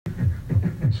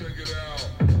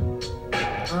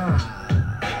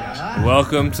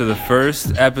Welcome to the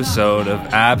first episode of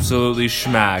Absolutely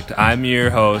Schmacked. I'm your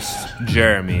host,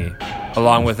 Jeremy,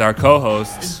 along with our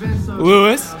co-hosts,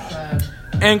 Lewis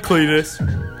and Cletus.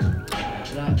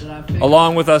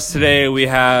 Along with us today, we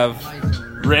have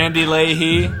Randy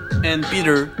Leahy and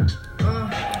Peter.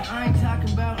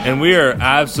 And we are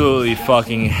absolutely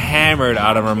fucking hammered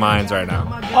out of our minds right now.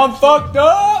 I'm fucked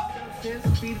up!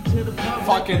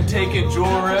 Fucking taking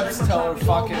jewel rips till we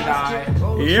fucking die.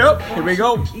 Yep, here we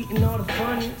go.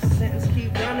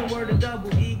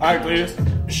 Alright, Cletus.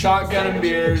 Shotgunning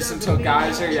beers until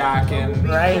guys are yakking.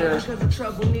 Right here.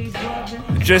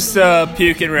 Just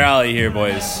puke and rally here,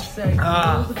 boys.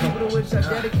 Alright,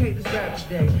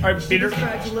 Peter. Got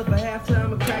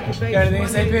anything to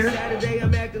say, Peter?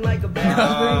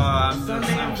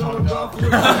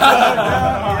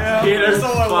 Peter's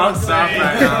fucked up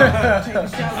right now.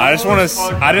 I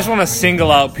just want to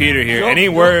single out Peter here. Any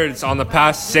words on the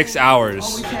past 6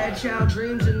 hours?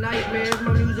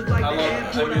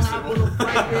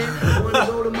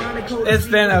 It's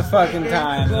been a fucking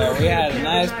time, though. We had a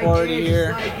nice party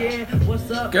here.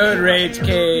 Good rage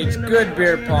cage, good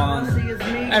beer pong.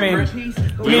 I mean,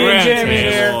 We me ran and Jimmy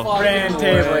table. here ran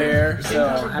table here, so,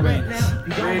 I mean,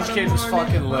 Rage Kid was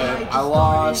fucking lit. I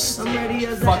lost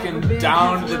fucking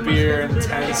down the beer in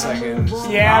 10 seconds.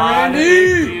 Yeah, Not a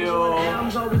Randy! big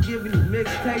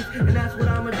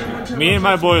deal. Me and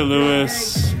my boy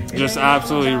Lewis just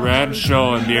absolutely ran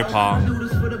show in beer pong.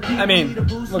 I mean,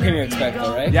 what can you expect,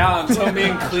 though, right? Yeah, until me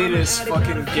and Cletus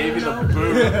fucking gave you the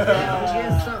boot.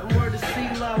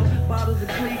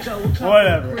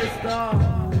 Whatever.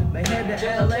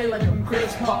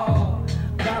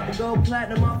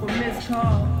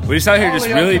 We just out here just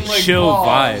really Holy up chill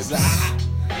like vibes.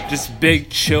 balls. Just big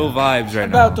chill vibes right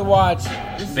About now. to watch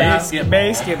Basketball.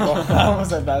 basketball. I almost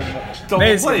said basketball. Don't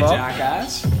play, Basketball.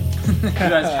 jackass. If you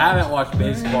guys haven't watched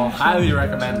baseball, highly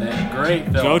recommend it. Great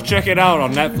film. Go check it out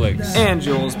on Netflix. And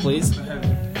Jules, please.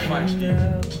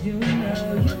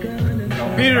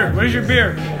 Peter, where's your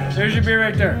beer? There's your beer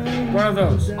right there. One of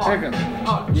those. Take them.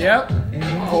 Yep.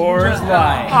 Coors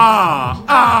Light.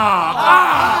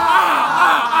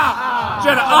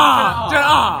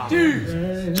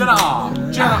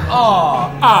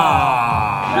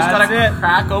 Just That's gotta it.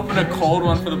 crack open a cold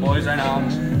one for the boys right now.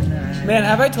 Man,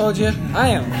 have I told you? I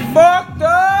am fucked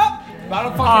up.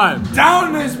 About to fucking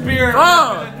down this beer.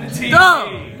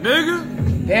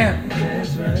 Nigga. Damn.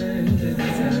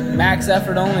 Max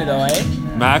effort only, though, eh?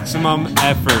 Maximum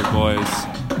effort, boys.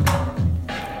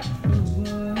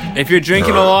 If you're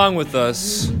drinking along with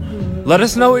us, let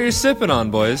us know what you're sipping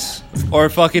on, boys. Or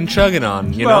fucking chugging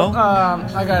on, you know?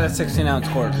 I got a 16-ounce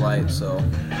Coors Light, so.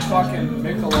 Fucking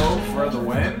Michelob for the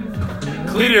win.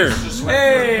 Cletus.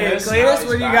 Hey, Cletus,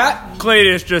 what do you got?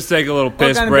 Cletus, just take a little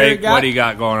piss kind of beer break. you got? What do you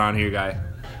got going on here, guy?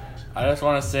 I just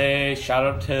want to say shout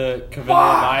out to Kevin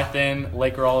Leviathan,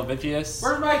 Laker Olavivius.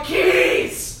 Where's my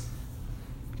keys?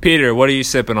 Peter, what are you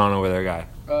sipping on over there, guy?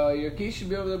 Your keys should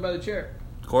be over there by the chair.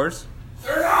 Coors?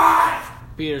 They're not.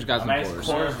 Peter's got some Nice Coors.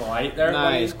 Coors Light there,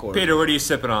 Nice buddy. Coors. Peter, what are you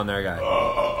sipping on there, guy?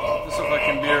 That's a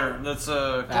fucking beer. That's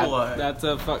a Kool-Aid. That's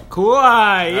a cool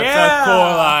eye, yeah. That's a cool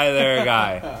eye there,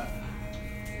 guy.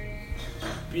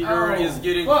 Peter is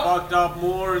getting fucked up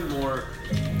more and more.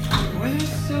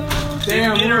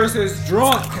 Damn, Lewis is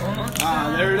drunk.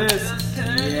 Ah, there it is.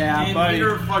 Yeah, And buddy.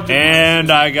 Peter fucking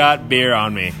And I got beer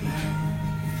on me.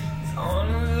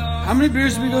 How many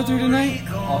beers did we go through tonight?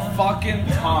 A fucking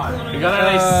ton. We got a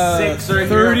nice 6 right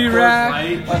 30 here. of Coors rack.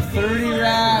 Light. A 30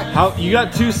 rack. How you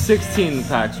got 2 16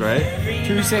 packs, right?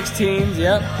 2 16s,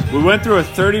 yep. We went through a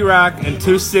 30 rack and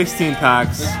 2 16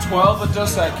 packs. 12 of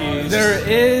Dos Equis. There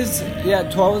is,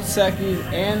 12 seconds,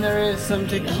 and there is some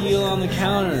tequila on the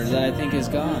counter that I think is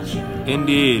gone.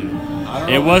 Indeed.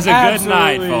 It was a good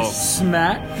night, Absolutely folks.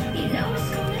 Smack.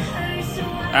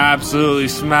 Absolutely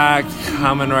smacked,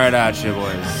 coming right at you,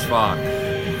 boys. Fuck.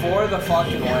 For the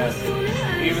fucking win.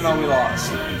 Even though we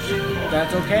lost.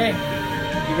 That's okay.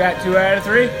 You got 2 out of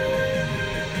 3?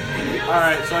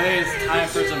 Alright, so I think it's time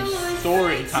for some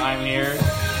story time here.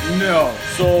 No.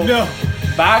 So,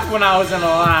 back when I was in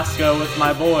Alaska with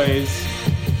my boys,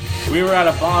 we were at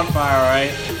a bonfire,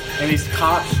 right? And these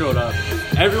cops showed up.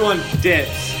 Everyone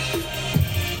dips.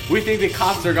 We think the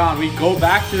cops are gone. We go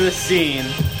back to the scene.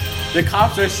 The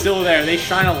cops are still there. They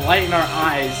shine a light in our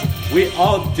eyes. We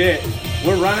all dip.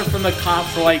 We're running from the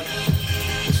cops for like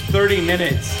 30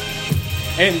 minutes.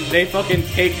 And they fucking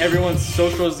take everyone's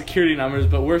social security numbers,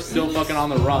 but we're still fucking on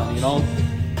the run, you know?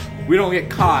 We don't get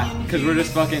caught because we're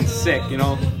just fucking sick, you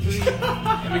know?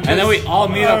 And then we all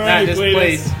meet up at this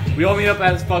place. We all meet up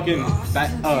at this fucking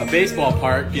baseball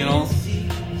park, you know?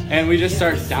 and we just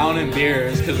start downing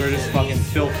beers because we're just fucking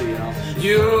filthy, you know.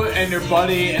 You and your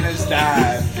buddy and his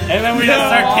dad. And then we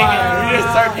just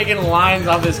start taking lines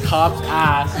off this cop's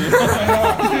ass.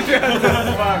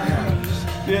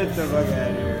 Get the fuck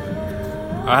out of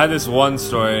here. I had this one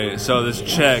story. So this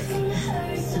chick,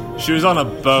 she was on a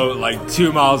boat like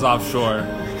 2 miles offshore.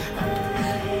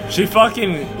 She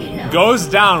fucking goes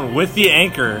down with the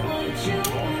anchor,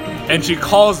 and she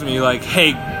calls me like,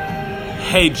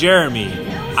 hey Jeremy,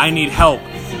 I need help.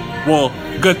 Well,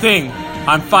 good thing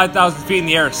I'm 5,000 feet in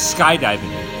the air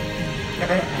skydiving.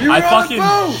 I fucking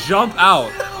jump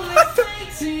out.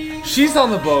 She's on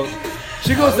the boat.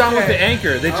 She goes down with the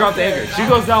anchor. They drop the anchor. She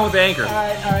goes down with the anchor.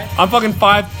 I'm fucking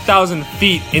 5,000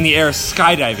 feet in the air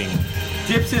skydiving.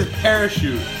 Dips his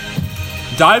parachute.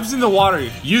 Dives in the water.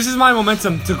 Uses my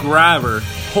momentum to grab her.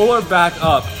 Pull her back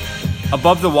up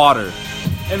above the water.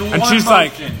 And she's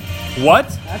like, what?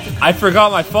 I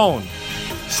forgot my phone.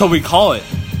 So we call it.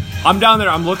 I'm down there.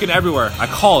 I'm looking everywhere. I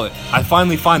call it. I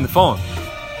finally find the phone.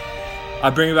 I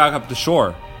bring it back up to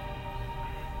shore.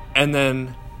 And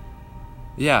then...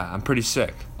 yeah, I'm pretty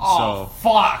sick. Oh,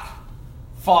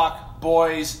 fuck,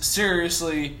 boys.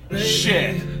 Seriously,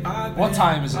 shit. What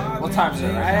time is it? What time is it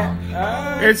right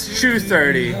now? It's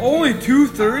 2:30. Only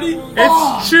 2:30?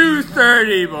 It's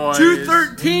 2:30, boys.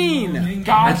 2:13.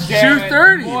 God It's damn it.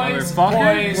 2:30, Boys,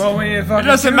 motherfucker. boys. Well, when you It fucking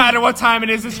doesn't matter what time it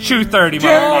is. It's 2:30,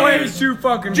 Always motherfucker. 2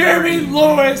 fucking Jeremy 30.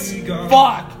 Lewis,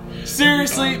 fuck.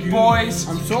 Seriously, boys.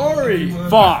 I'm sorry.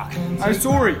 Fuck. I'm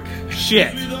sorry.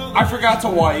 Shit. I forgot to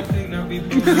wipe.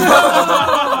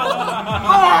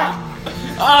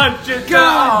 Oh, shit.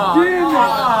 God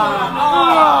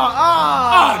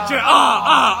damn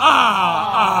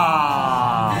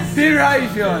it. Peter, how you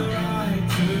feeling?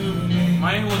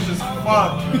 My English is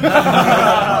fucked.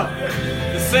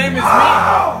 The same as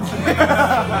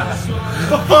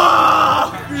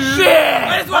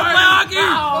Shit. Fuck.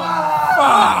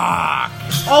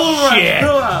 All over Shit.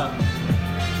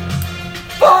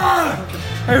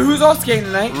 Hey, who's all skating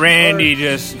tonight? Randy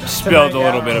just spilled a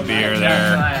little bit of beer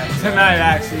there. Tonight,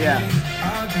 actually, yeah.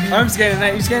 I'm skating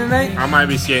tonight. You skating tonight? I might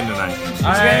be skating tonight.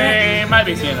 I might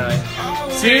be seeing tonight.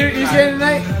 See, you skating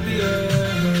tonight?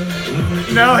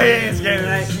 No, he ain't skating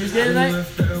tonight. You skating tonight?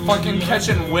 fucking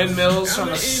catching windmills from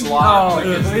a slide. Oh, like,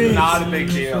 it's please. not a big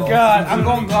deal. God, I'm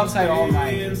going go outside all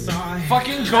night.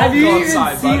 Fucking Have you go even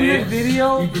outside, seen buddy. the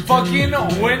video? Fucking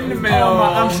windmill. Oh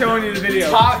my, I'm showing you the video.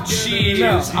 Top cheese.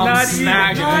 No, I'm not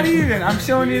snagging even. Not it. even. I'm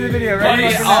showing you the video right Buddy,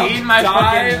 now. I'll seen my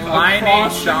dive fucking line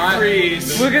across eight the shot.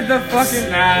 crease. Look at the fucking.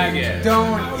 Snag it.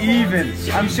 Don't even.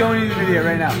 I'm showing you the video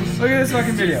right now. Look at this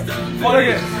fucking video. Look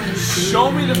Buddy, at it. show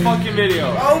me the fucking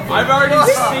video. I've already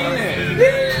seen it.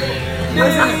 Do you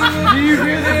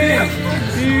hear the beat?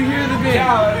 Do you hear the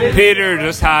beat? Peter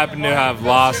just happened to have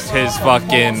lost his fucking.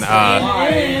 In.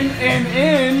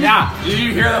 Yeah, did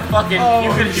you hear the fucking?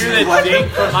 You could hear the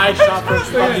dink from my shot from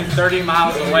fucking 30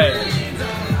 miles away.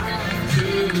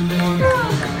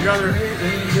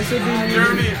 This would be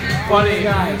Jeremy, buddy,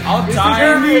 I'll This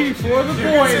dive. would be me for the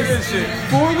boys.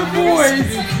 For the boys.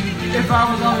 If I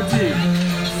was on the team.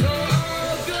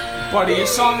 Buddy, you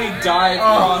saw me dive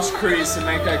cross crease and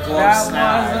make that glove That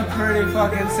snap. was a pretty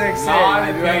fucking sick save. Not I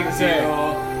a do have big to say.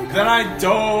 deal. Then I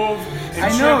dove and I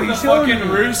know, tripped you the showed fucking me.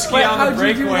 Ruski Wait, on how'd the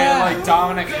you do breakaway that? like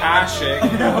Dominic Hasek.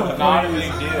 Not a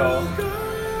big deal.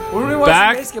 When we watch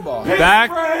Back- basketball.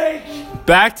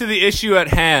 Back to the issue at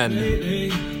hand.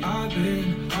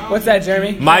 What's that,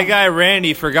 Jeremy? My guy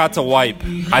Randy forgot to wipe.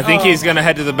 I think he's gonna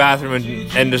head to the bathroom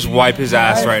and just wipe his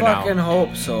ass right I fucking now.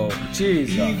 hope so.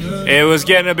 Jesus. It was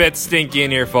getting a bit stinky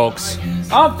in here, folks.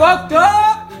 I'm fucked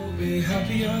up!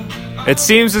 It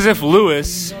seems as if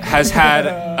Lewis has had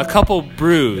a couple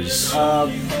brews.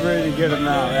 Pretty good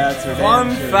amount, that's for Fun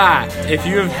damn sure. fact: if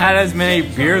you have had as many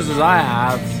beers as I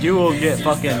have, you will get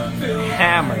fucking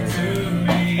hammered.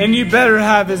 And you better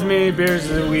have as many beers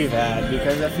as we've had,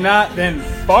 because if not, then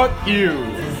fuck you.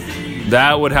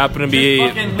 That would happen to be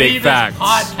Fucking big leave facts. This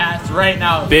podcast right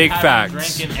now. if Big you haven't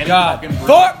facts. drinking any God. fucking brew.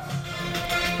 Fuck!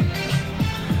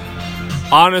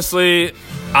 Honestly,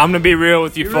 I'm gonna be real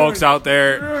with you folks out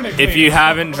there. If you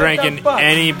haven't drinking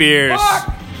any beers,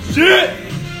 Shit!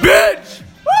 Bitch!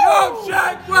 Oh,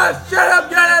 Jack West, shut up,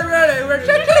 get it ready. We're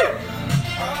chicken!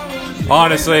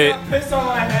 honestly, Piss on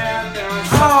my hand.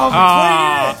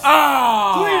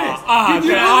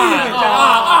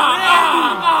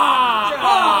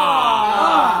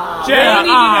 Jeremy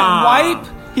didn't wipe.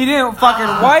 He didn't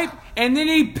fucking wipe, and then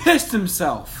he pissed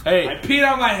himself. Hey, I peed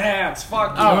on my hands.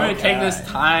 Fuck you. I'm gonna take this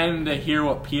time to hear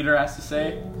what Peter has to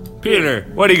say. Peter,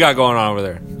 what do you got going on over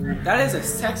there? That is a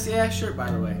sexy ass shirt, by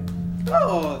the way.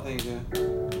 Oh, thank you.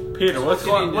 Peter, what's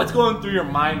going through your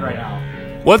mind right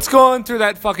now? What's going through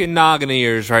that fucking noggin of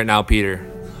yours right now, Peter?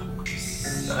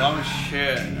 Some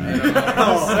shit.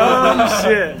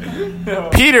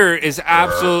 Peter is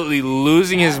absolutely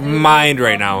losing his mind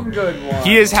right now.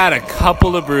 He has had a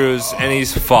couple of brews and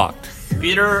he's fucked.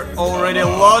 Peter already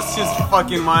lost his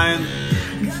fucking mind.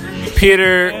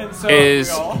 Peter is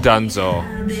donezo.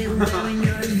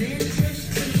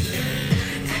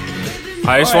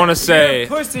 I just want to say,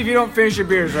 Pussy if you don't finish your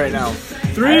beers right now.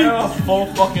 I have a full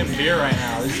fucking beer right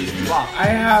now. This is fucked. I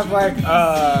have like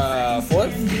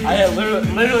fourth. I have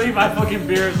literally my fucking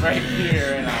beer is right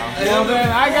here right now. Well then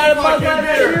I got a fucking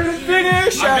beer to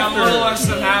finish. I got a little less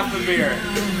than half a beer.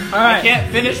 All I right.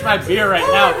 can't finish my beer right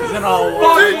now because then I'll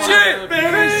Finish it!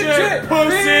 Finish it! pussy.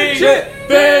 Finish it!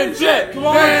 Binge it. Come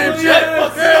on, Binge it.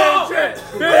 Let's go! Finish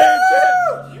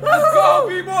it! Let's go,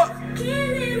 people!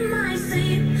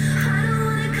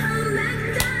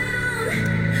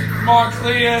 Come on,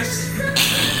 Cletus.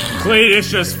 Cletus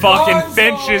just fucking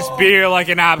finishes beer like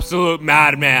an absolute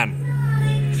madman.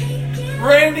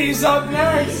 Randy's up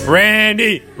next.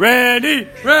 Randy. Randy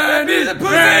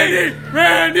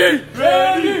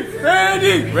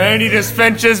just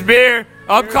finishes beer.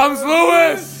 Up comes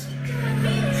Lewis.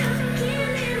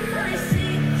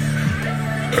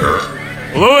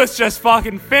 Lewis just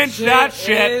fucking finished that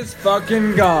shit. Is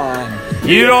fucking gone.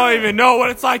 You don't even know what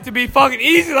it's like to be fucking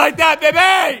easy like that, baby.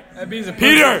 That bees a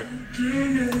Peter.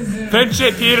 Pinch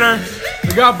it, Peter.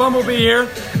 We got Bumblebee here.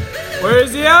 Where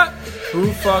is he at?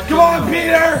 Who fucking Come on, knows?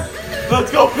 Peter.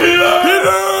 Let's go, Peter.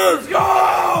 Peter. Let's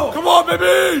go. Come on,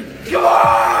 baby. Come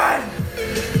on.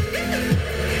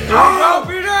 Go,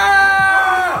 Peter!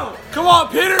 Come on,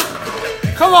 Peter.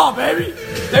 Come on, baby.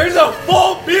 There's a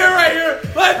full beer right here.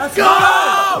 Let's go.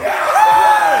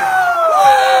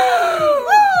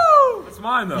 It's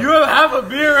mine though. You have a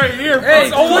beer right here. Hey,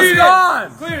 It's almost Cletus. gone.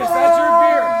 Cletus, that's your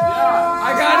beer.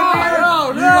 I got a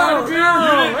beer. You got a beer.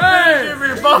 Hey.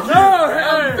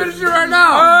 I'm finishing right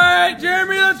now. All right,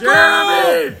 Jeremy, let's go.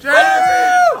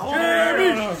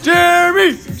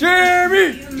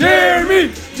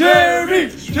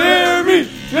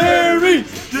 Jeremy.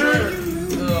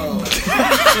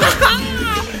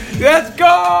 Let's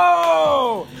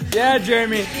go. Yeah,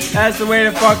 Jeremy, that's the way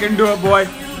to fucking do it, boy.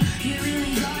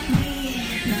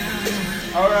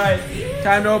 All right,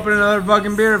 time to open another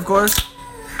fucking beer, of course.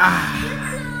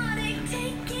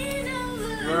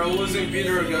 We're losing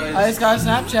Peter, guys. I just got a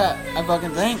Snapchat. I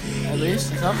fucking think, at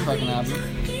least, something fucking happened.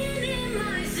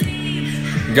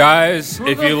 Guys,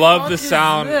 if you love the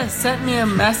sound, Sent me a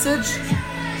message.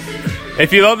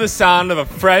 if you love the sound of a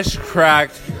fresh,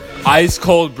 cracked, ice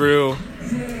cold brew,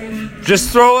 just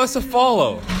throw us a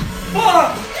follow.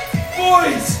 Fuck!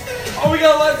 Boys! All we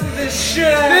got left is this shit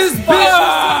ass. This bitch just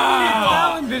sent me a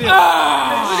talent video. What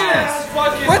the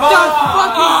fuck is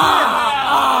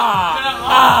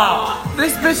this?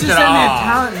 This bitch just sent me a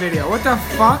talent video. What the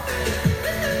fuck?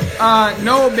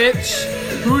 No, bitch.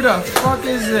 Who the fuck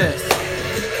is this?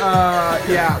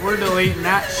 Yeah, we're deleting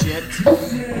that shit.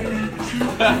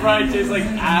 That probably tastes like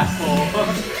asshole.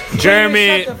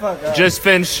 Jeremy Shut the fuck up. just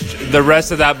finished the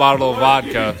rest of that bottle of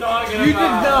vodka. You did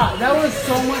not. That was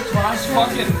so much vodka.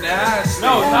 Fucking nasty.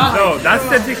 No, not. No, that's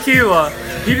the tequila.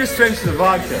 He just finished the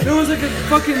vodka. There was like a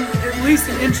fucking at least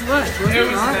an inch left. Was It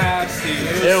was not? nasty.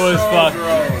 It was so fuck-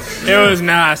 gross. It was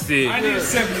nasty. I need a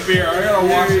sip of beer. I gotta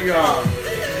wash it off.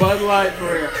 Bud Light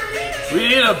for you. We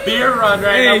need a beer run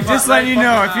right now. Hey, just letting you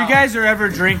know, if you guys are ever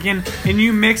drinking and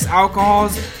you mix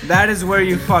alcohols, that is where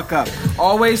you fuck up.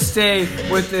 Always stay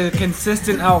with the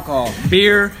consistent alcohol.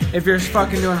 Beer, if you're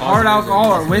fucking doing hard alcohol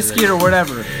or whiskey or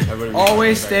whatever,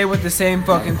 always stay with the same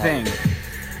fucking thing.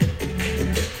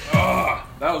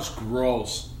 That was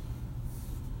gross.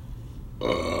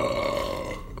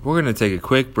 We're gonna take a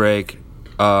quick break.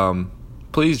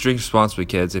 Please drink responsibly,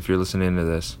 kids, if you're listening to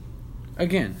this.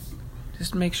 Again,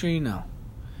 just make sure you know,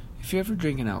 if you're ever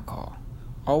drinking alcohol,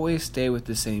 always stay with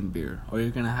the same beer or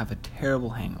you're gonna have a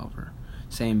terrible hangover.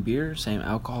 Same beer, same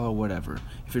alcohol or whatever.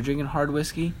 If you're drinking hard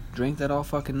whiskey, drink that all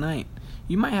fucking night.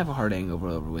 You might have a hard hangover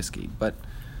over whiskey, but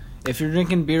if you're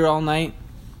drinking beer all night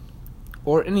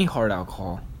or any hard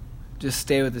alcohol, just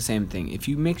stay with the same thing. If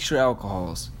you mix your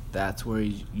alcohols, that's where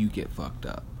you get fucked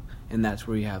up. And that's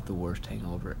where you have the worst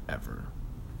hangover ever.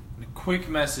 A quick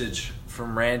message.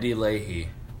 From Randy Leahy.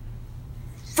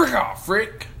 Frick off,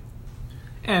 Frick.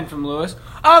 And from Lewis,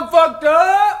 I'm fucked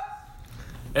up!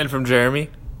 And from Jeremy,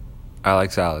 I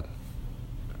like salad.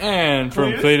 And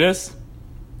from Cletus,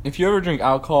 if you ever drink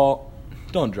alcohol,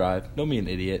 don't drive. Don't be an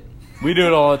idiot. We do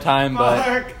it all the time,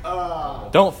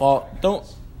 but don't fall. Don't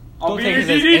take it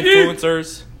as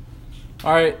influencers.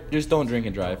 All right, just don't drink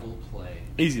and drive.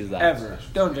 Easy as that. Ever.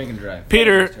 Don't drink and drive. That's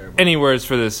Peter, terrible. any words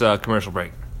for this commercial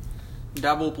break?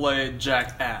 Double play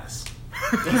jackass.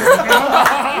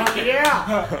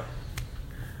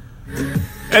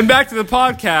 And back to the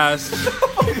podcast.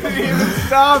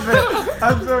 Stop it.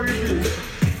 I'm so confused.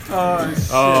 Oh, shit.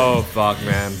 Oh, fuck,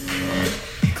 man.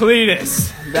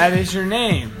 Cletus, that is your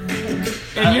name.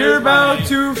 And you're about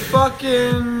to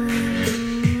fucking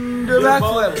do a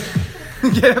backflip.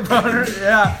 Get a boner?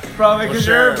 Yeah, probably because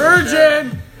you're a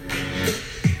virgin.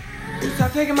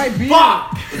 Stop taking my beer.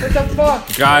 Fuck! What the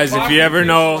fuck? Guys, if you ever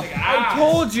know... I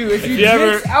told you, if you you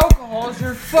ever- drink alcohol,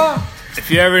 you're fucked. If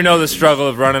you ever know the struggle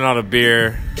of running out of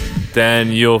beer,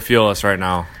 then you'll feel us right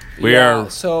now. We are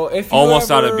so if you almost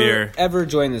ever, out of beer. Ever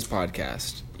join this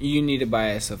podcast, you need to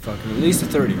buy us a fucking at least a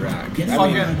 30 rack.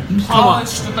 Fucking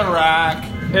polished the rack.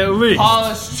 At least.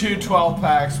 Polished 2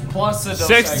 12-packs plus the Dos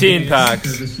 16 Equis. packs.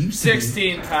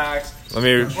 16 packs. Let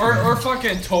me... We're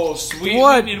fucking toast. We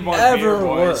need more beer, Whatever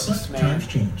boys. works, man.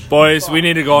 Boys, we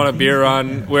need to go on a beer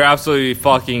run. We're absolutely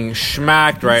fucking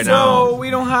schmacked right now. So we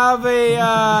don't have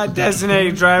a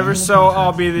designated driver, so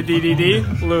I'll be the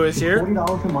DDD. Lewis here.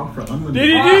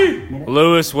 DDD.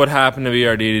 Lewis would happen to be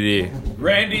our DDD.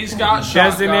 Randy's got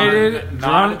shotgun. Designated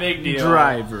Not a big deal.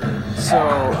 driver. So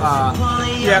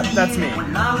yeah, that's me.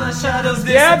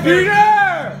 Yeah,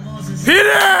 Peter.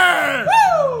 Peter!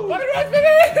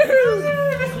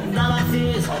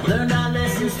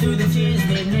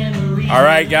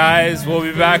 Alright, guys, we'll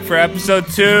be back for episode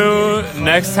 2.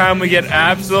 Next time we get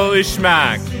absolutely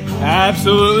schmacked.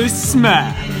 Absolutely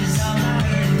smack.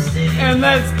 And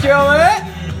let's kill it.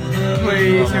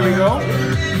 Please, here we go.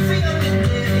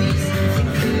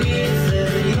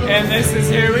 And this is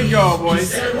Here We Go,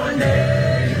 boys.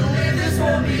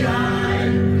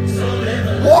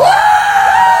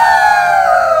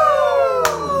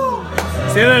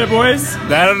 See you later, boys.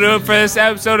 That'll do it for this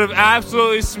episode of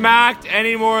Absolutely Smacked.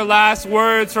 Any more last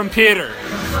words from Peter?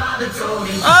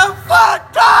 I'm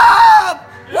fucked up!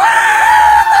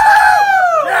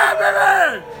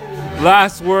 Yeah, baby!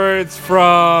 Last words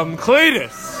from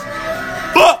Cletus.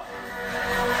 Fuck!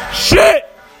 Shit!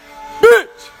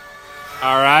 Bitch!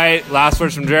 Alright, last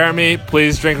words from Jeremy.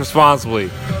 Please drink responsibly.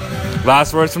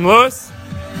 Last words from Lewis.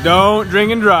 Don't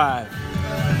drink and drive.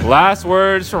 Last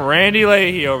words from Randy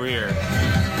Leahy over here.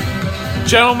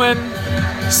 Gentlemen,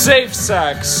 safe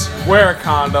sex. Wear a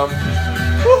condom.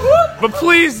 But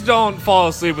please don't fall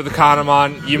asleep with the condom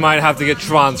on. You might have to get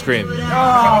Tron scream.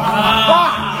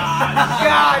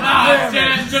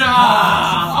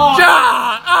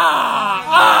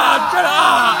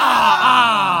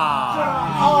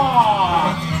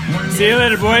 See you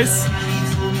later, boys.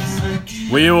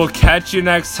 We will catch you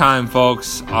next time,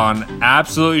 folks, on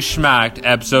Absolutely Schmacked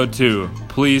episode 2.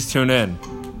 Please tune in.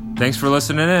 Thanks for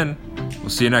listening in. We'll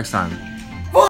see you next time.